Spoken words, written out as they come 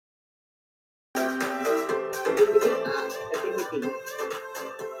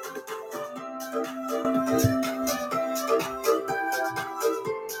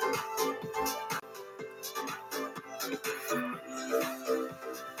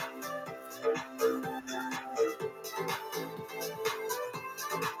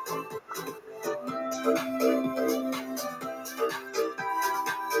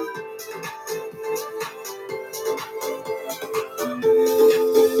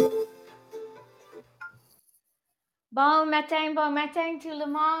Bon matin tout le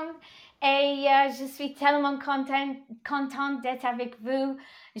monde. Et je suis tellement contente d'être avec vous.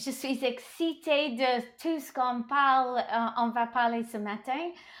 Je suis excitée de tout ce qu'on parle. On va parler ce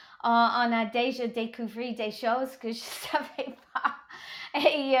matin. On a déjà découvert des choses que je ne savais pas.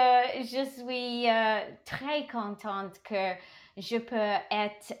 Et je suis très contente que je peux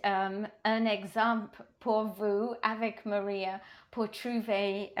être un exemple pour vous avec Maria pour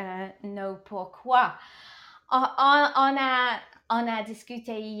trouver nos pourquoi. On a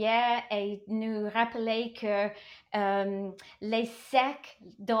discuté hier et nous rappelé que les cercles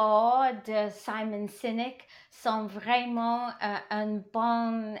d'or de Simon Sinek sont vraiment une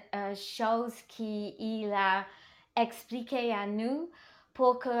bonne chose qu'il a expliqué à nous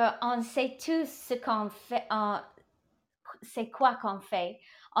pour qu'on sait tous ce qu'on fait, c'est quoi qu'on fait.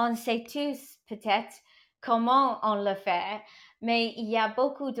 On sait tous peut-être comment on le fait, mais il y a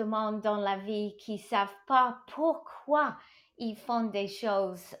beaucoup de monde dans la vie qui ne savent pas pourquoi ils font des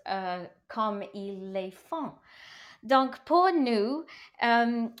choses comme ils les font. Donc pour nous,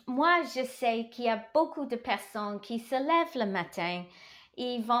 moi je sais qu'il y a beaucoup de personnes qui se lèvent le matin,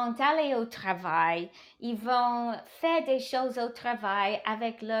 ils vont aller au travail, ils vont faire des choses au travail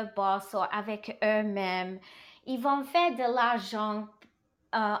avec leur boss ou avec eux-mêmes, ils vont faire de l'argent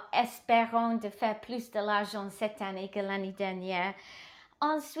espérant de faire plus de l'argent cette année que l'année dernière.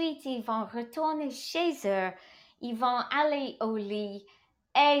 Ensuite, ils vont retourner chez eux, ils vont aller au lit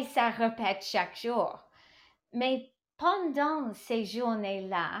et ça répète chaque jour. Mais pendant ces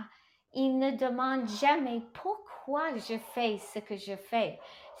journées-là, ils ne demandent jamais pourquoi je fais ce que je fais.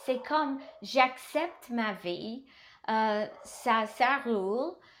 C'est comme j'accepte ma vie, ça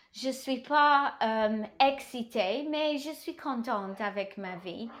roule. Je ne suis pas excitée, mais je suis contente avec ma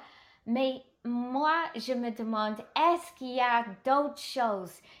vie. Mais moi, je me demande, est-ce qu'il y a d'autres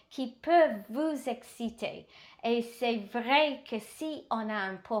choses qui peuvent vous exciter? Et c'est vrai que si on a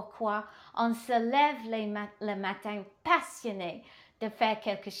un pourquoi, on se lève le matin passionné de faire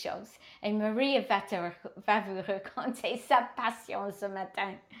quelque chose. Et Maria va vous raconter sa passion ce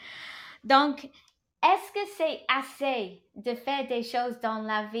matin. Donc, est-ce que c'est assez de faire des choses dans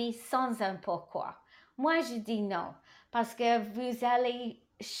la vie sans un pourquoi? Moi, je dis non, parce que vous allez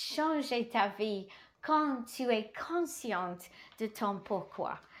changer ta vie quand tu es consciente de ton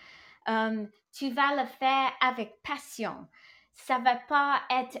pourquoi. Tu vas le faire avec passion. Ça ne va pas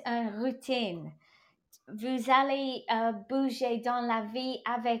être une routine. Vous allez bouger dans la vie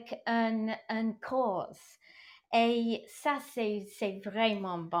avec une cause. Et ça, c'est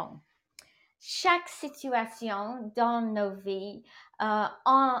vraiment bon. Chaque situation dans nos vies,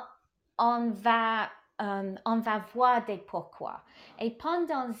 on va voir des pourquoi. Et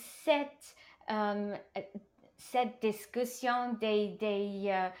pendant cette discussion des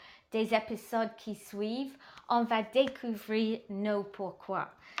épisodes qui suivent, on va découvrir nos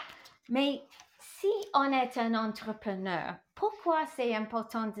pourquoi. Mais si on est un entrepreneur, pourquoi c'est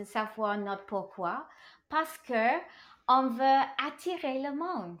important de savoir notre pourquoi? Parce que on veut attirer le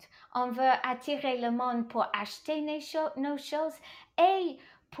monde. On veut attirer le monde pour acheter nos choses et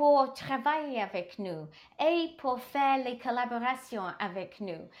pour travailler avec nous et pour faire les collaborations avec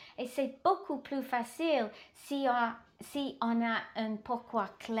nous. Et c'est beaucoup plus facile si on a un pourquoi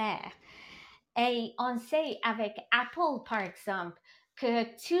clair. Et on sait avec Apple, par exemple, que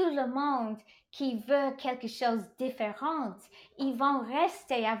tout le monde qui veut quelque chose de différent, ils vont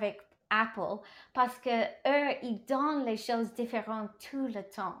rester avec Apple parce que eux, ils donnent les choses différentes tout le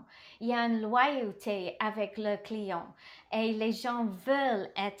temps. Il y a une loyauté avec leurs clients et les gens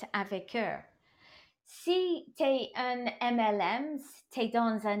veulent être avec eux. Si tu es un MLM, tu es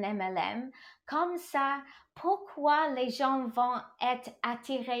dans un MLM, comme ça, pourquoi les gens vont être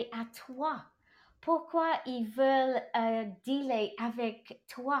attirés à toi? Pourquoi ils veulent dealer avec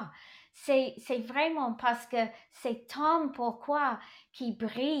toi? C'est vraiment parce que c'est ton pourquoi qui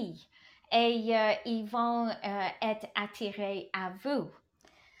brille et ils vont être attirés à vous.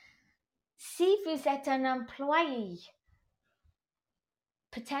 Si vous êtes un employé,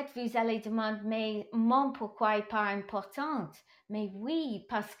 peut-être vous allez demander, mais mon pourquoi n'est pas important. Mais oui,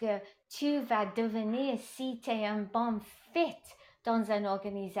 parce que tu vas devenir, si tu es un bon fit dans une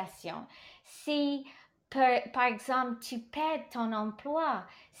organisation, si par exemple, tu perds ton emploi.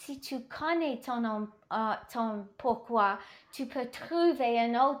 Si tu connais ton pourquoi, tu peux trouver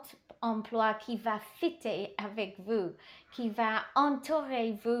un autre emploi qui va fitter avec vous, qui va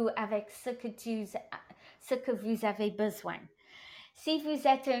entourer vous avec ce que vous avez besoin. Si vous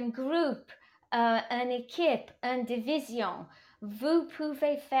êtes un groupe, une équipe, une division, vous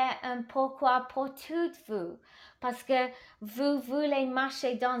pouvez faire un pourquoi pour toutes vous, parce que vous voulez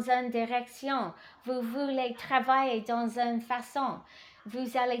marcher dans une direction, vous voulez travailler dans une façon.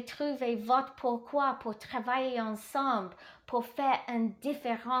 Vous allez trouver votre pourquoi pour travailler ensemble, pour faire une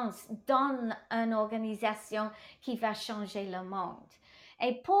différence dans une organisation qui va changer le monde.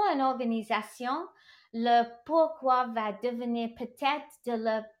 Et pour une organisation, le pourquoi va devenir peut-être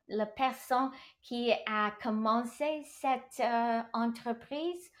de la personne qui a commencé cette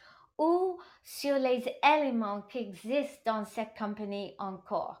entreprise ou sur les éléments qui existent dans cette compagnie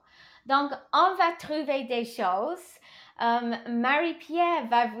encore. Donc, on va trouver des choses. Marie-Pierre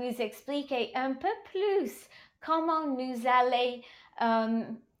va vous expliquer un peu plus comment nous allons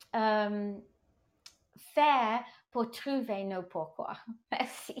faire pour trouver nos pourquoi.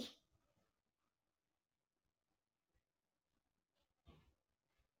 Merci.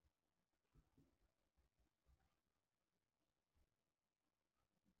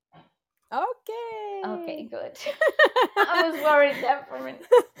 Okay, good. I was worried there for a minute.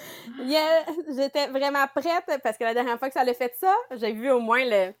 Yeah, j'étais vraiment prête parce que la dernière fois que ça l'a fait ça, j'ai vu au moins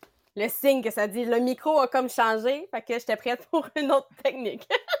le signe que ça dit le micro a comme changé, fait que j'étais prête pour une autre technique.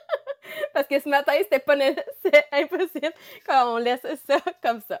 Parce que ce matin, c'est impossible qu'on laisse ça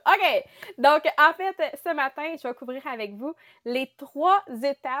comme ça. OK! Donc, en fait, ce matin, je vais couvrir avec vous les 3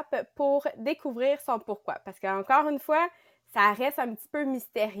 étapes pour découvrir son pourquoi. Parce qu'encore une fois, ça reste un petit peu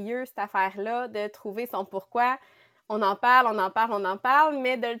mystérieux, cette affaire-là, de trouver son pourquoi. On en parle,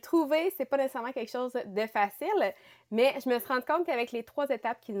 mais de le trouver, c'est pas nécessairement quelque chose de facile. Mais je me suis rendu compte qu'avec les 3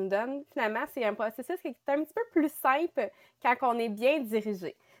 étapes qu'ils nous donnent, finalement, c'est un processus qui est un petit peu plus simple quand on est bien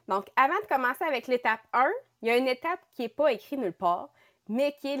dirigé. Donc, avant de commencer avec l'étape 1, il y a une étape qui n'est pas écrite nulle part,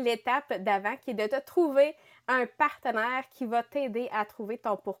 mais qui est l'étape d'avant, qui est de te trouver un partenaire qui va t'aider à trouver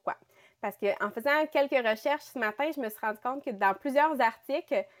ton pourquoi. Parce qu'en faisant quelques recherches ce matin, je me suis rendu compte que dans plusieurs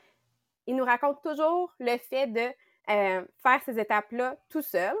articles, ils nous racontent toujours le fait de faire ces étapes-là tout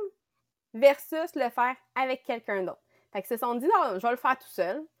seul versus le faire avec quelqu'un d'autre. Fait qu'ils se sont dit, non, je vais le faire tout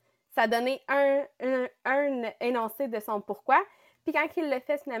seul. Ça a donné un énoncé de son pourquoi. Puis quand il le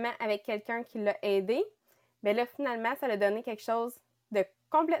fait finalement avec quelqu'un qui l'a aidé, bien là, finalement, ça a donné quelque chose de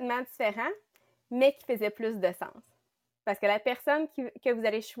complètement différent, mais qui faisait plus de sens. Parce que la personne que vous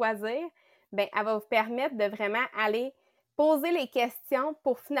allez choisir, bien, elle va vous permettre de vraiment aller poser les questions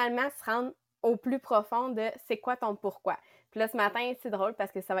pour finalement se rendre au plus profond de c'est quoi ton pourquoi. Puis là, ce matin, c'est drôle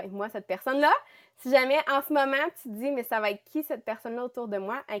parce que ça va être moi, cette personne-là. Si jamais, en ce moment, tu te dis, mais ça va être qui cette personne-là autour de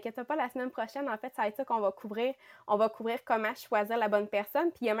moi? Inquiète-toi pas, la semaine prochaine, en fait, ça va être ça qu'on va couvrir. On va couvrir comment choisir la bonne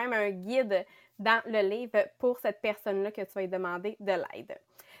personne. Puis il y a même un guide dans le livre pour cette personne-là que tu vas lui demander de l'aide.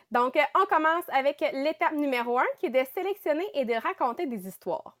 Donc, on commence avec l'étape numéro 1 qui est de sélectionner et de raconter des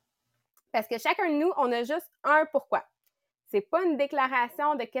histoires. Parce que chacun de nous, on a juste un pourquoi. C'est pas une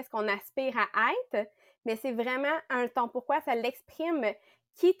déclaration de qu'est-ce qu'on aspire à être, mais c'est vraiment ton pourquoi, ça l'exprime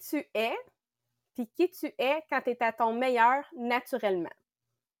qui tu es, puis qui tu es quand tu es à ton meilleur naturellement.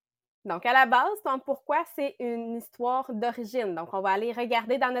 Donc, à la base, ton pourquoi, c'est une histoire d'origine. Donc, on va aller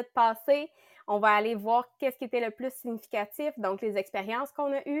regarder dans notre passé, on va aller voir qu'est-ce qui était le plus significatif, donc les expériences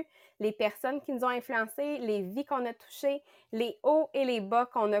qu'on a eues, les personnes qui nous ont influencées, les vies qu'on a touchées, les hauts et les bas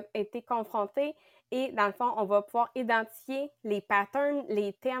qu'on a été confrontés. Et dans le fond, on va pouvoir identifier les patterns,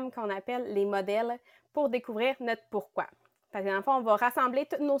 les thèmes qu'on appelle les modèles pour découvrir notre pourquoi. Parce que dans le fond, on va rassembler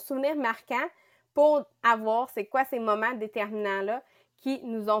tous nos souvenirs marquants pour avoir c'est quoi ces moments déterminants-là qui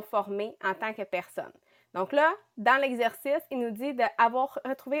nous ont formés en tant que personne. Donc là, dans l'exercice, il nous dit d'avoir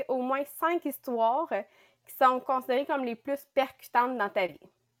retrouvé au moins 5 histoires qui sont considérées comme les plus percutantes dans ta vie.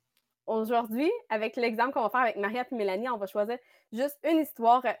 Aujourd'hui, avec l'exemple qu'on va faire avec Maria et Mélanie, on va choisir juste une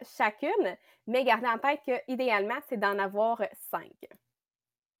histoire chacune, mais gardez en tête qu'idéalement, c'est d'en avoir 5.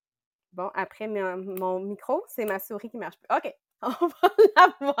 Bon, après mon micro, c'est ma souris qui marche plus. OK, on va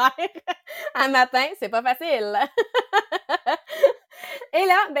la voir un matin, c'est pas facile. Et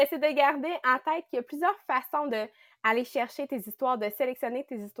là, ben, c'est de garder en tête qu'il y a plusieurs façons d'aller chercher tes histoires, de sélectionner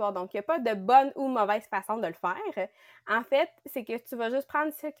tes histoires. Donc, il n'y a pas de bonne ou mauvaise façon de le faire. En fait, c'est que tu vas juste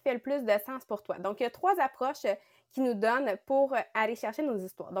prendre ce qui fait le plus de sens pour toi. Donc, il y a 3 approches qui nous donnent pour aller chercher nos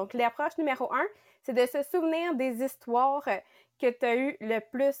histoires. Donc, l'approche numéro 1, c'est de se souvenir des histoires que tu as eu le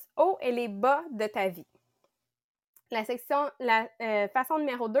plus haut et les bas de ta vie. La façon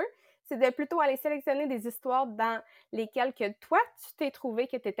numéro 2, c'est de plutôt aller sélectionner des histoires dans lesquelles que toi, tu t'es trouvé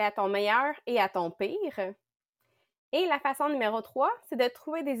que tu étais à ton meilleur et à ton pire. Et la façon numéro 3, c'est de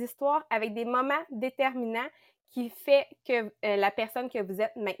trouver des histoires avec des moments déterminants qui fait que la personne que vous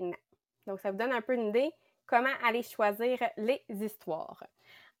êtes maintenant. Donc, ça vous donne un peu une idée comment aller choisir les histoires.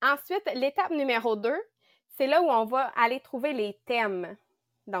 Ensuite, l'étape numéro 2, c'est là où on va aller trouver les thèmes.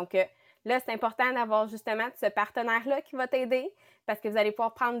 Donc, là, c'est important d'avoir justement ce partenaire-là qui va t'aider parce que vous allez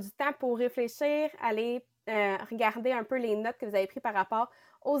pouvoir prendre du temps pour réfléchir, aller regarder un peu les notes que vous avez prises par rapport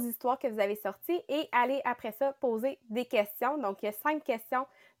aux histoires que vous avez sorties et aller après ça poser des questions. Donc, il y a 5 questions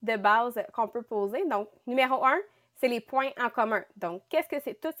de base qu'on peut poser. Donc, numéro 1, c'est les points en commun. Donc, qu'est-ce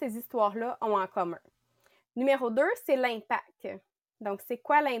que toutes ces histoires-là ont en commun? Numéro 2, c'est l'impact. Donc, c'est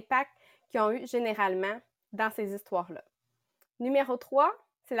quoi l'impact qu'ils ont eu généralement dans ces histoires-là? Numéro 3,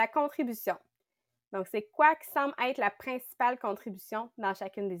 c'est la contribution. Donc, c'est quoi qui semble être la principale contribution dans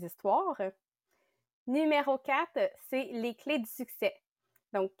chacune des histoires? Numéro 4, c'est les clés du succès.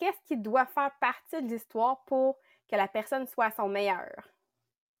 Donc, qu'est-ce qui doit faire partie de l'histoire pour que la personne soit à son meilleur?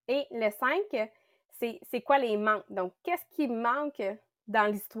 Et le 5, c'est quoi les manques? Donc, qu'est-ce qui manque dans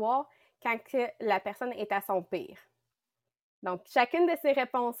l'histoire quand la personne est à son pire? Donc, chacune de ces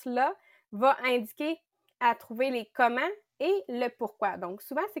réponses-là va indiquer à trouver les comment et le pourquoi. Donc,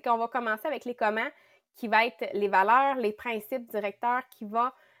 souvent, c'est qu'on va commencer avec les comment qui va être les valeurs, les principes directeurs qui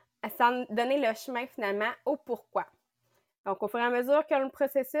vont donner le chemin finalement au pourquoi. Donc, au fur et à mesure que le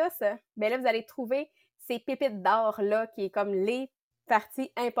processus, bien là, vous allez trouver ces pépites d'or-là qui est comme les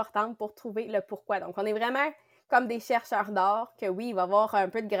parties importantes pour trouver le pourquoi. Donc, on est vraiment comme des chercheurs d'or, que oui, il va y avoir un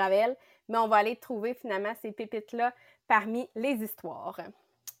peu de gravelle, mais on va aller trouver finalement ces pépites-là parmi les histoires.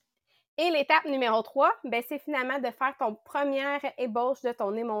 Et l'étape numéro 3, bien, c'est finalement de faire ton première ébauche de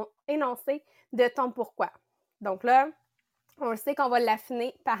ton énoncé de ton pourquoi. Donc là, on le sait qu'on va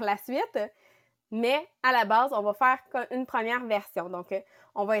l'affiner par la suite, mais à la base, on va faire une première version. Donc,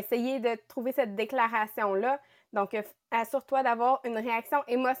 on va essayer de trouver cette déclaration-là. Donc, assure-toi d'avoir une réaction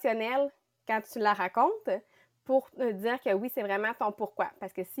émotionnelle quand tu la racontes pour dire que oui, c'est vraiment ton pourquoi.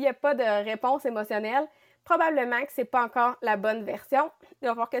 Parce que s'il n'y a pas de réponse émotionnelle, probablement que ce n'est pas encore la bonne version. Il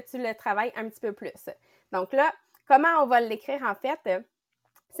va falloir que tu le travailles un petit peu plus. Donc là, comment on va l'écrire en fait,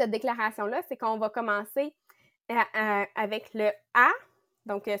 cette déclaration-là, c'est qu'on va commencer avec le « à ».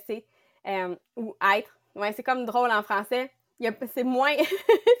 Donc, c'est ou être. Ouais, c'est comme drôle en français. C'est moins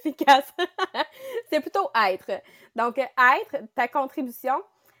efficace. C'est plutôt être. Donc, être ta contribution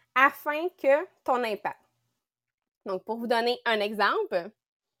afin que ton impact. Donc, pour vous donner un exemple,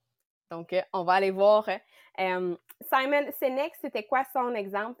 donc, on va aller voir Simon Sinek, c'était quoi son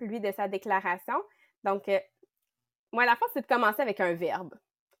exemple, lui, de sa déclaration? Donc, moi, la force, c'est de commencer avec un verbe.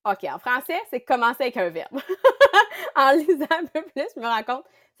 OK, en français, c'est commencer avec un verbe. En lisant un peu plus, je me rends compte,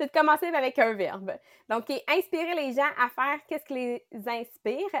 c'est de commencer avec un verbe. Donc, inspirer les gens à faire qu'est-ce qui les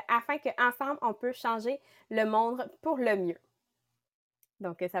inspire afin qu'ensemble, on peut changer le monde pour le mieux.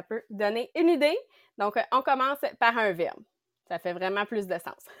 Donc, ça peut donner une idée. Donc, on commence par un verbe. Ça fait vraiment plus de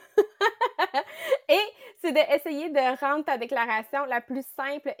sens. Et c'est d'essayer de rendre ta déclaration la plus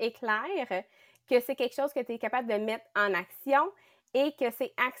simple et claire, que c'est quelque chose que tu es capable de mettre en action et que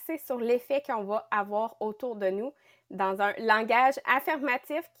c'est axé sur l'effet qu'on va avoir autour de nous dans un langage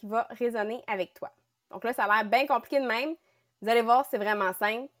affirmatif qui va résonner avec toi. Donc là, ça a l'air bien compliqué de même. Vous allez voir, c'est vraiment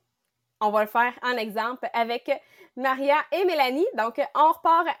simple. On va le faire en exemple avec Maria et Mélanie. Donc, on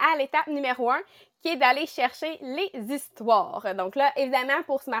repart à l'étape numéro 1 qui est d'aller chercher les histoires. Donc là, évidemment,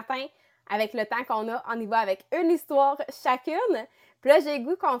 pour ce matin, avec le temps qu'on a, on y va avec une histoire chacune. Puis là, j'ai le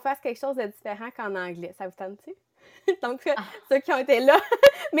goût qu'on fasse quelque chose de différent qu'en anglais. Ça vous tente-tu? Donc, ceux qui ont été là,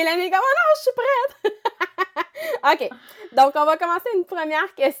 Mélanie est comme « Oh non, je suis prête! » OK. Donc, on va commencer une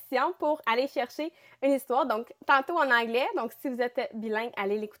première question pour aller chercher une histoire. Donc, tantôt en anglais. Donc, si vous êtes bilingue,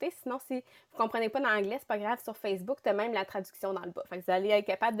 allez l'écouter. Sinon, si vous ne comprenez pas l'anglais, c'est pas grave. Sur Facebook, tu as même la traduction dans le bas. Fait que vous allez être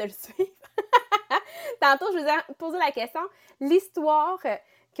capable de le suivre. Tantôt, je vous ai posé la question. L'histoire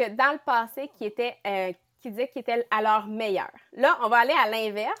que dans le passé qui disait qu'ils étaient à leur meilleur. Là, on va aller à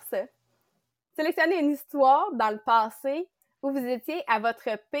l'inverse. Sélectionnez une histoire dans le passé où vous étiez à votre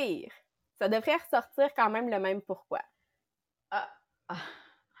pire. Ça devrait ressortir quand même le même pourquoi.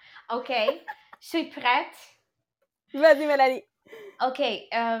 OK, je suis prête. Vas-y, Mélanie. OK,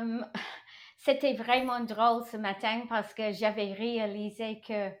 c'était vraiment drôle ce matin parce que j'avais réalisé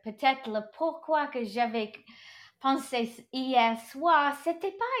que peut-être le pourquoi que j'avais pensé hier soir,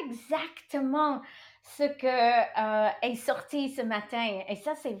 c'était pas exactement ce que est sorti ce matin. Et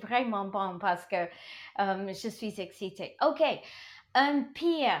ça, c'est vraiment bon parce que je suis excitée. OK, un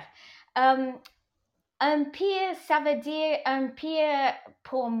pire. Un pire, ça veut dire un pire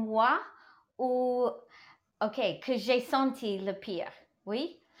pour moi ou, OK, que j'ai senti le pire,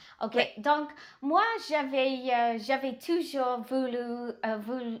 oui? OK, Oui. donc moi, j'avais toujours voulu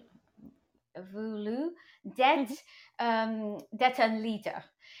Mhm. d'être un leader.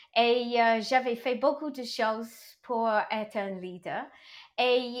 Et j'avais fait beaucoup de choses pour être un leader.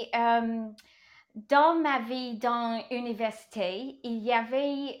 Et dans ma vie dans l'université, il y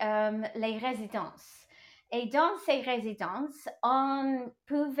avait les résidences. Et dans ces résidences, on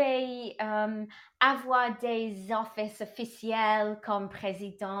pouvait avoir des offices officiels comme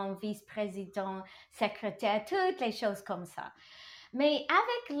président, vice-président, secrétaire, toutes les choses comme ça. Mais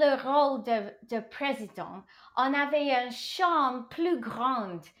avec le rôle de président, on avait une chambre plus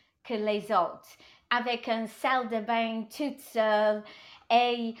grande que les autres, avec une salle de bain toute seule.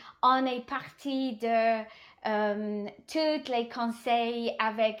 Et on est parti de tous les conseils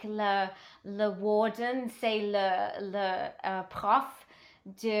avec le warden, c'est le prof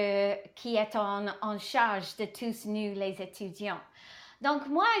qui est en charge de tous nous, les étudiants. Donc,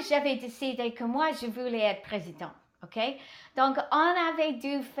 moi, j'avais décidé que moi, je voulais être président. OK? Donc, on avait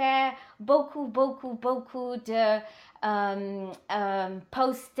dû faire beaucoup de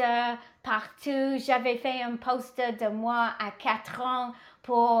posters partout. J'avais fait un poster de moi à 4 ans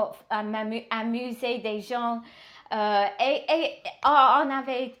pour amuser des gens.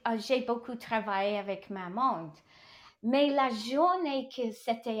 J'ai beaucoup travaillé avec ma monde. Mais la journée que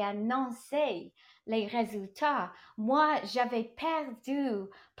c'était annoncé, les résultats, moi, j'avais perdu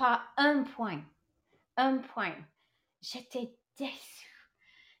par un point. Un point. J'étais déçue.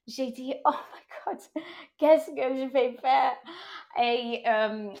 J'ai dit, oh my God, qu'est-ce que je vais faire? Et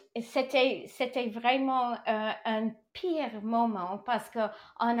c'était vraiment un pire moment parce qu'on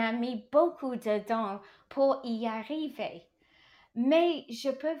a mis beaucoup de temps pour y arriver. Mais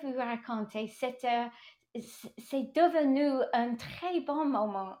je peux vous raconter, c'est devenu un très bon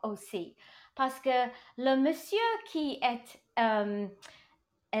moment aussi parce que le monsieur qui est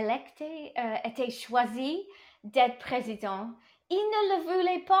électé, était choisi d'être président, il ne le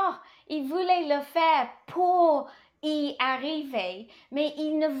voulait pas. Il voulait le faire pour y arriver, mais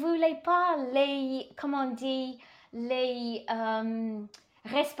il ne voulait pas comment on dit, les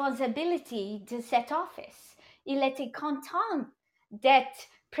responsabilités de cet office. Il était content d'être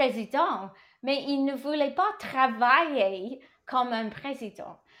président, mais il ne voulait pas travailler comme un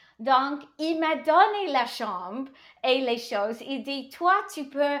président. Donc, il m'a donné la chambre et les choses. Il dit, toi, tu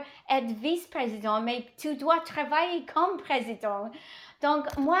peux être vice-président, mais tu dois travailler comme président.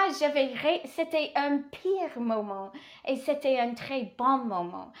 Donc, moi, c'était un pire moment et c'était un très bon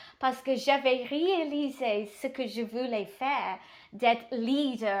moment parce que j'avais réalisé ce que je voulais faire, d'être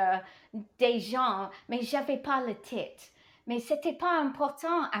leader des gens, mais j'avais pas le titre. Mais c'était pas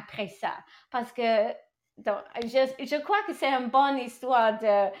important après ça parce que donc, je crois que c'est une bonne histoire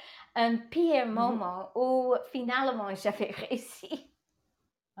d'un pire Mhm. moment où finalement j'avais réussi.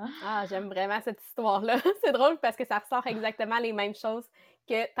 Ah, j'aime vraiment cette histoire-là. C'est drôle parce que ça ressort exactement les mêmes choses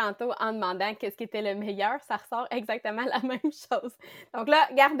que tantôt en demandant qu'est-ce qui était le meilleur. Ça ressort exactement la même chose. Donc là,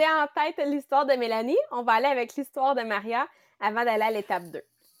 gardez en tête l'histoire de Mélanie. On va aller avec l'histoire de Maria avant d'aller à l'étape 2.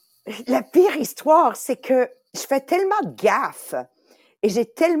 La pire histoire, c'est que je fais tellement de gaffes et j'ai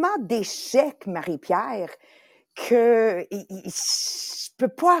tellement d'échecs, Marie-Pierre, que je peux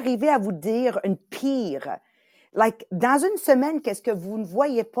pas arriver à vous dire une pire. Like, dans une semaine, qu'est-ce que vous ne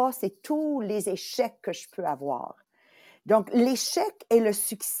voyez pas, c'est tous les échecs que je peux avoir. Donc, l'échec et le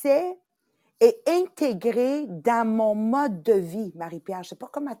succès est intégré dans mon mode de vie, Marie-Pierre. Je sais pas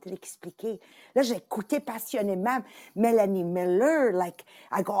comment te l'expliquer. Là, j'ai écouté passionnément Mélanie Miller, like,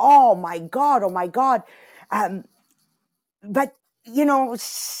 I go, oh my God, oh my God. But, you know,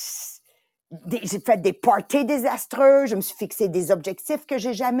 j'ai fait des parties désastreux, je me suis fixé des objectifs que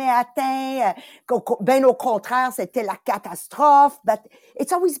j'ai jamais atteints. Ben au contraire, c'était la catastrophe. But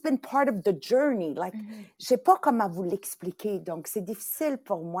it's always been part of the journey. Like, je sais pas comment vous l'expliquer, donc c'est difficile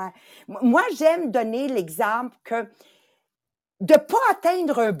pour moi. Moi, j'aime donner l'exemple que de pas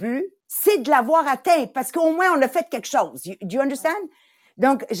atteindre un but, c'est de l'avoir atteint, parce qu'au moins on a fait quelque chose. Do you understand?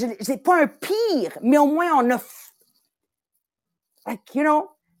 Donc, j'ai pas un pire, mais au moins on a, like, you know.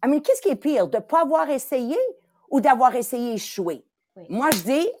 I mean, qu'est-ce qui est pire, de ne pas avoir essayé ou d'avoir essayé échoué? Oui. Moi, je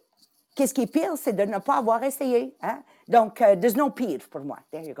dis, qu'est-ce qui est pire, c'est de ne pas avoir essayé. Hein? Donc, there's no pire pour moi.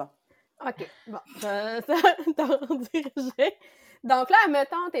 There you go. OK, bon, ça t'a redirigé. Donc là,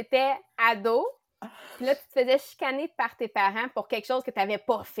 admettons, tu étais ado, puis là, tu te faisais chicaner par tes parents pour quelque chose que tu n'avais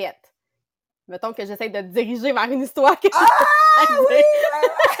pas fait. Mettons que j'essaie de te diriger vers une histoire que OK.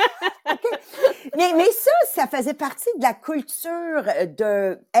 Mais ça faisait partie de la culture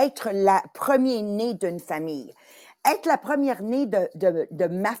d'être la première-née d'une famille. Être la première-née de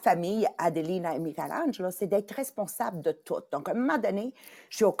ma famille, Adelina et Michelangelo, c'est d'être responsable de tout. Donc, à un moment donné,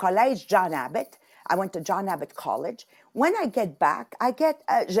 je suis au collège John Abbott. I went to John Abbott College. When I get back,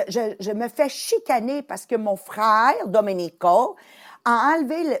 je me fais chicaner parce que mon frère, Domenico, a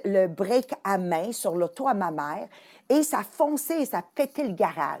enlevé le break à main sur l'auto à ma mère et ça a foncé et ça a pété le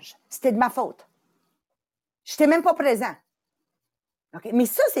garage. C'était de ma faute. Je n'étais même pas présent. Okay? Mais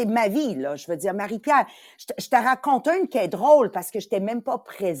ça, c'est ma vie, là. Je veux dire, Marie-Pierre, je te raconte une qui est drôle parce que je n'étais même pas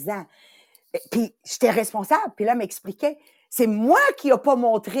présent. Puis, j'étais responsable. Puis là, elle m'expliquait, c'est moi qui n'ai pas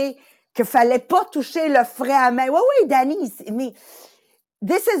montré qu'il ne fallait pas toucher le frais à main. Oui, oui, Dani, mais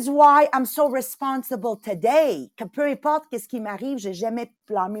this is why I'm so responsible today. Que peu importe qu'est-ce qui m'arrive, j'ai jamais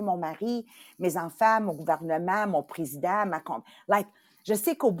blâmé mon mari, mes enfants, mon gouvernement, mon président, je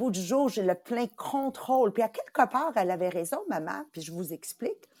sais qu'au bout du jour, j'ai le plein contrôle. Puis à quelque part, elle avait raison, maman, puis je vous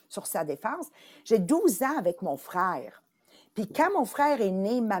explique sur sa défense. J'ai 12 ans avec mon frère. Puis quand mon frère est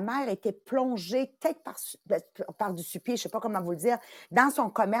né, ma mère était plongée, peut-être par-dessus pied, je ne sais pas comment vous le dire, dans son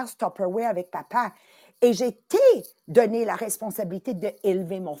commerce Tupperware avec papa. Et j'ai été donné la responsabilité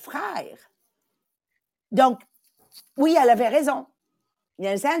d'élever mon frère. Donc, oui, elle avait raison. You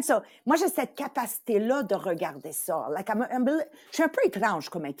understand? So, moi, j'ai cette capacité-là de regarder ça. Je suis un peu étrange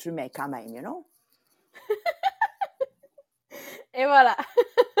comme être humain quand même, you know? Et voilà.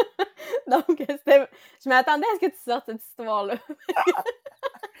 Donc, je m'attendais à ce que tu sortes cette histoire-là.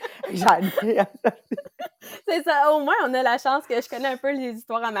 J'en ai. C'est ça. Au moins, on a la chance que je connais un peu les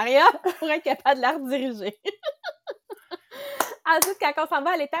histoires à Maria pour être capable de la rediriger. Ensuite, quand on s'en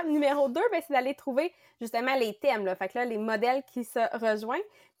va à l'étape numéro 2, ben, c'est d'aller trouver justement les thèmes. Là. Fait que là, les modèles qui se rejoignent.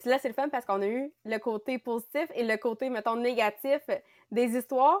 Puis là, c'est le fun parce qu'on a eu le côté positif et le côté, mettons, négatif des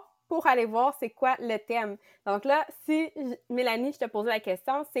histoires pour aller voir c'est quoi le thème. Donc là, si, Mélanie, je te posais la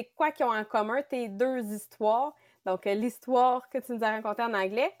question, c'est quoi qui ont en commun tes deux histoires? Donc, l'histoire que tu nous as racontée en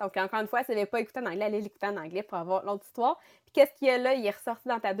anglais. Donc, encore une fois, si tu n'avais pas écouté en anglais, allez l'écouter en anglais pour avoir l'autre histoire. Puis qu'est-ce qu'il y a là, il est ressorti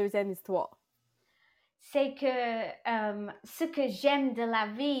dans ta deuxième histoire? C'est que ce que j'aime de la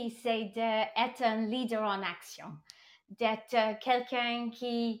vie, c'est d'être un leader en action, d'être quelqu'un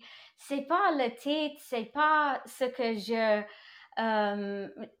qui, c'est pas le titre, c'est pas ce que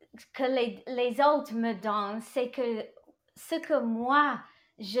que les autres me donnent, c'est que ce que moi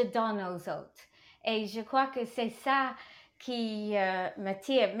je donne aux autres. Et je crois que c'est ça qui me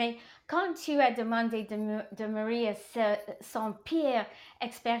tire. Mais quand tu as demandé de Maria son pire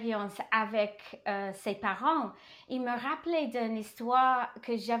expérience avec ses parents, il me rappelait d'une histoire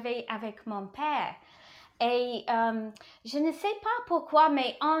que j'avais avec mon père. Et je ne sais pas pourquoi,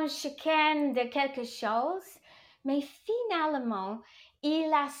 mais on chicane de quelque chose, mais finalement,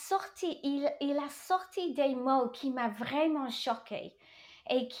 il a sorti des mots qui m'ont vraiment choquée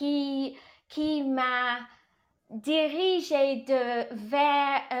et qui m'a dirigée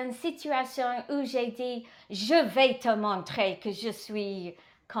vers une situation où j'ai dit, je vais te montrer que je suis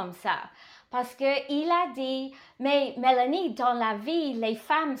comme ça. Parce qu'il a dit, mais Mélanie, dans la vie, les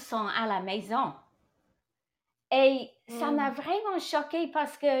femmes sont à la maison. Et ça m'a vraiment choquée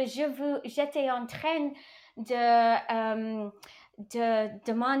parce que j'étais en train de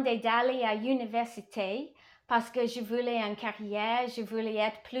demander d'aller à l'université parce que je voulais une carrière, je voulais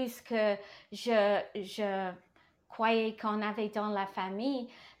être plus que je croyais qu'on avait dans la famille.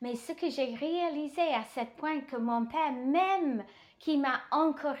 Mais ce que j'ai réalisé à ce point que mon père, même qui m'a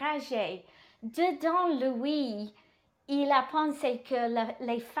encouragée, dedans lui, il a pensé que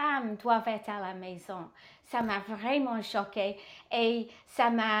les femmes doivent être à la maison. Ça m'a vraiment choquée et ça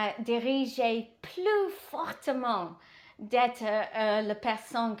m'a dirigée plus fortement d'être la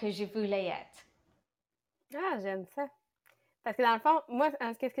personne que je voulais être. Ah, j'aime ça. Parce que dans le fond, moi,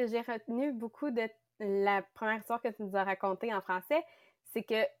 qu'est-ce que j'ai retenu beaucoup de la première histoire que tu nous as racontée en français, c'est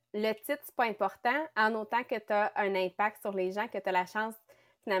que le titre, c'est pas important, en autant que tu as un impact sur les gens, que tu as la chance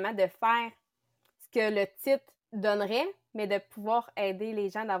finalement de faire ce que le titre donnerait, mais de pouvoir aider les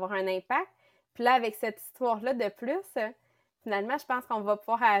gens d'avoir un impact. Puis là, avec cette histoire-là de plus, finalement, je pense qu'on va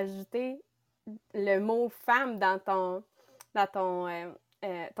pouvoir ajouter le mot femme dans ton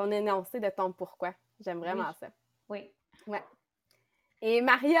énoncé de ton pourquoi. J'aime vraiment ça. Oui. Ouais. Et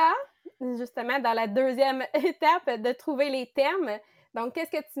Maria, justement, dans la deuxième étape de trouver les thèmes, donc, qu'est-ce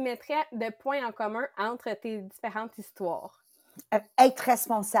que tu mettrais de points en commun entre tes différentes histoires? Être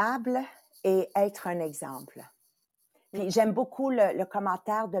responsable et être un exemple. Puis j'aime beaucoup le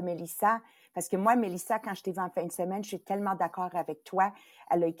commentaire de Mélissa. Parce que moi, Mélissa, quand je t'ai vue en fin de semaine, je suis tellement d'accord avec toi.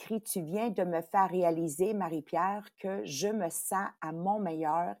 Elle a écrit, tu viens de me faire réaliser, Marie-Pierre, que je me sens à mon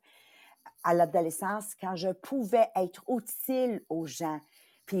meilleur à l'adolescence quand je pouvais être utile aux gens.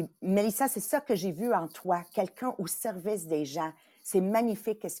 Puis, Mélissa, c'est ça que j'ai vu en toi, quelqu'un au service des gens. C'est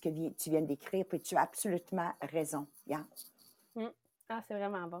magnifique ce que tu viens d'écrire, puis tu as absolument raison. Yeah. Ah, c'est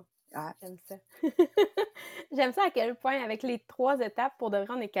vraiment bon. Ah. J'aime ça. J'aime ça à quel point, avec les 3 étapes, pour de vrai,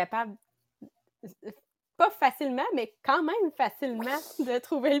 on est capable, pas facilement, mais quand même facilement, de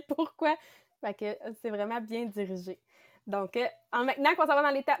trouver le pourquoi. Fait que c'est vraiment bien dirigé. Donc, maintenant qu'on s'en va dans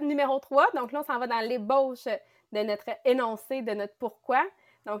l'étape numéro 3, donc là, on s'en va dans l'ébauche de notre énoncé, de notre pourquoi.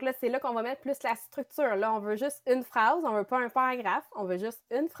 Donc là, c'est là qu'on va mettre plus la structure. Là, on veut juste une phrase, on veut pas un paragraphe, on veut juste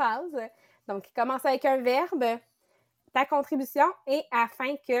une phrase. Donc, il commence avec un verbe, ta contribution et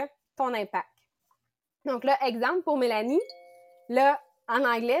afin que ton impact. Donc là, exemple pour Mélanie, là, en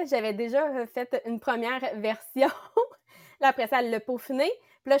anglais, j'avais déjà fait une première version. Là, après ça, elle l'a peaufiné.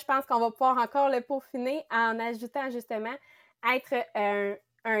 Puis là, je pense qu'on va pouvoir encore le peaufiner en ajoutant justement être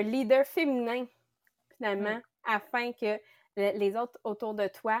un leader féminin, finalement, afin que les autres autour de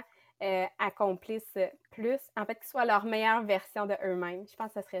toi accomplissent plus. En fait, qu'ils soient leur meilleure version de eux-mêmes. Je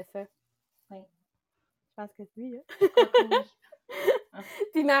pense que ce serait ça. Oui. Je pense que oui. Hein? Je crois que oui.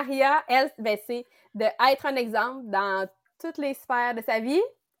 Puis Maria, elle, ben, c'est d'être un exemple dans toutes les sphères de sa vie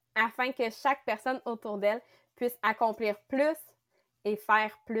afin que chaque personne autour d'elle puisse accomplir plus et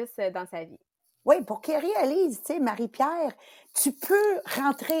faire plus dans sa vie. Oui, pour qu'elle réalise, tu sais, Marie-Pierre, tu peux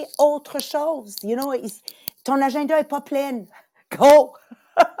rentrer autre chose. You know, ton agenda n'est pas plein. Go!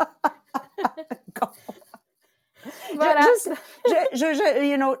 Go! Voilà.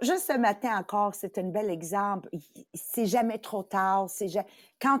 Juste ce matin encore, c'est un bel exemple. C'est jamais trop tard.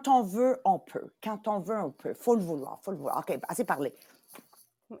 Quand on veut, on peut. Quand on veut, on peut. Faut le vouloir. OK, assez parlé.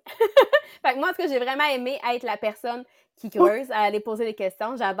 Fait que moi, ce que j'ai vraiment aimé être la personne qui creuse, à aller poser des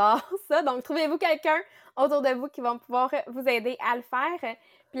questions. J'adore ça. Donc, trouvez-vous quelqu'un autour de vous qui va pouvoir vous aider à le faire.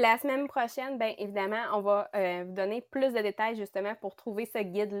 Puis la semaine prochaine, bien évidemment, on va vous donner plus de détails justement pour trouver ce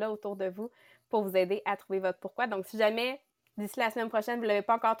guide-là autour de vous pour vous aider à trouver votre pourquoi. Donc, si jamais d'ici la semaine prochaine, vous ne l'avez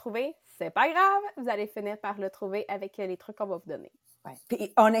pas encore trouvé, c'est pas grave. Vous allez finir par le trouver avec les trucs qu'on va vous donner. Ouais.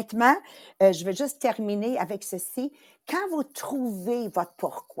 Puis honnêtement, je vais juste terminer avec ceci. Quand vous trouvez votre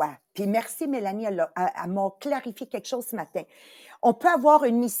pourquoi, puis merci Mélanie, elle m'a clarifié quelque chose ce matin. On peut avoir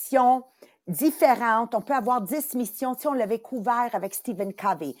une mission différente, on peut avoir 10 missions. Tu sais, on l'avait couvert avec Stephen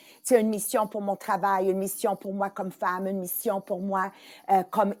Covey. Tu sais, une mission pour mon travail, une mission pour moi comme femme, une mission pour moi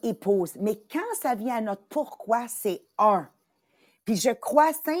comme épouse. Mais quand ça vient à notre pourquoi, c'est un. Puis je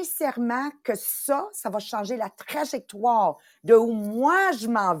crois sincèrement que ça va changer la trajectoire de où moi je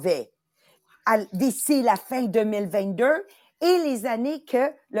m'en vais d'ici la fin 2022 et les années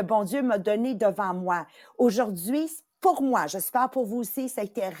que le bon Dieu m'a données devant moi. Aujourd'hui, pour moi, j'espère pour vous aussi, ça a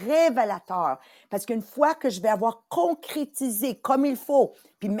été révélateur. Parce qu'une fois que je vais avoir concrétisé comme il faut,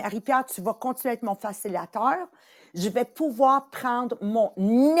 puis Marie-Pierre, tu vas continuer à être mon facilitateur, je vais pouvoir prendre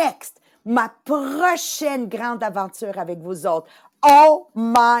ma prochaine grande aventure avec vous autres. Oh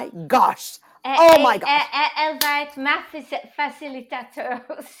my gosh! Oh my gosh! Elle va être ma facilitateur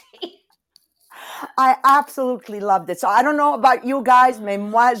aussi. I absolutely loved it. So I don't know about you guys, mais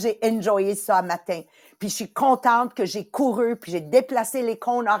moi, j'ai enjoyé ça matin. Puis je suis contente que j'ai couru, puis j'ai déplacé les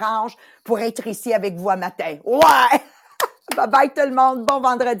cônes oranges pour être ici avec vous à matin. Ouais! Bye bye tout le monde. Bon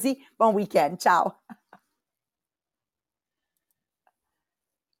vendredi, bon week-end. Ciao!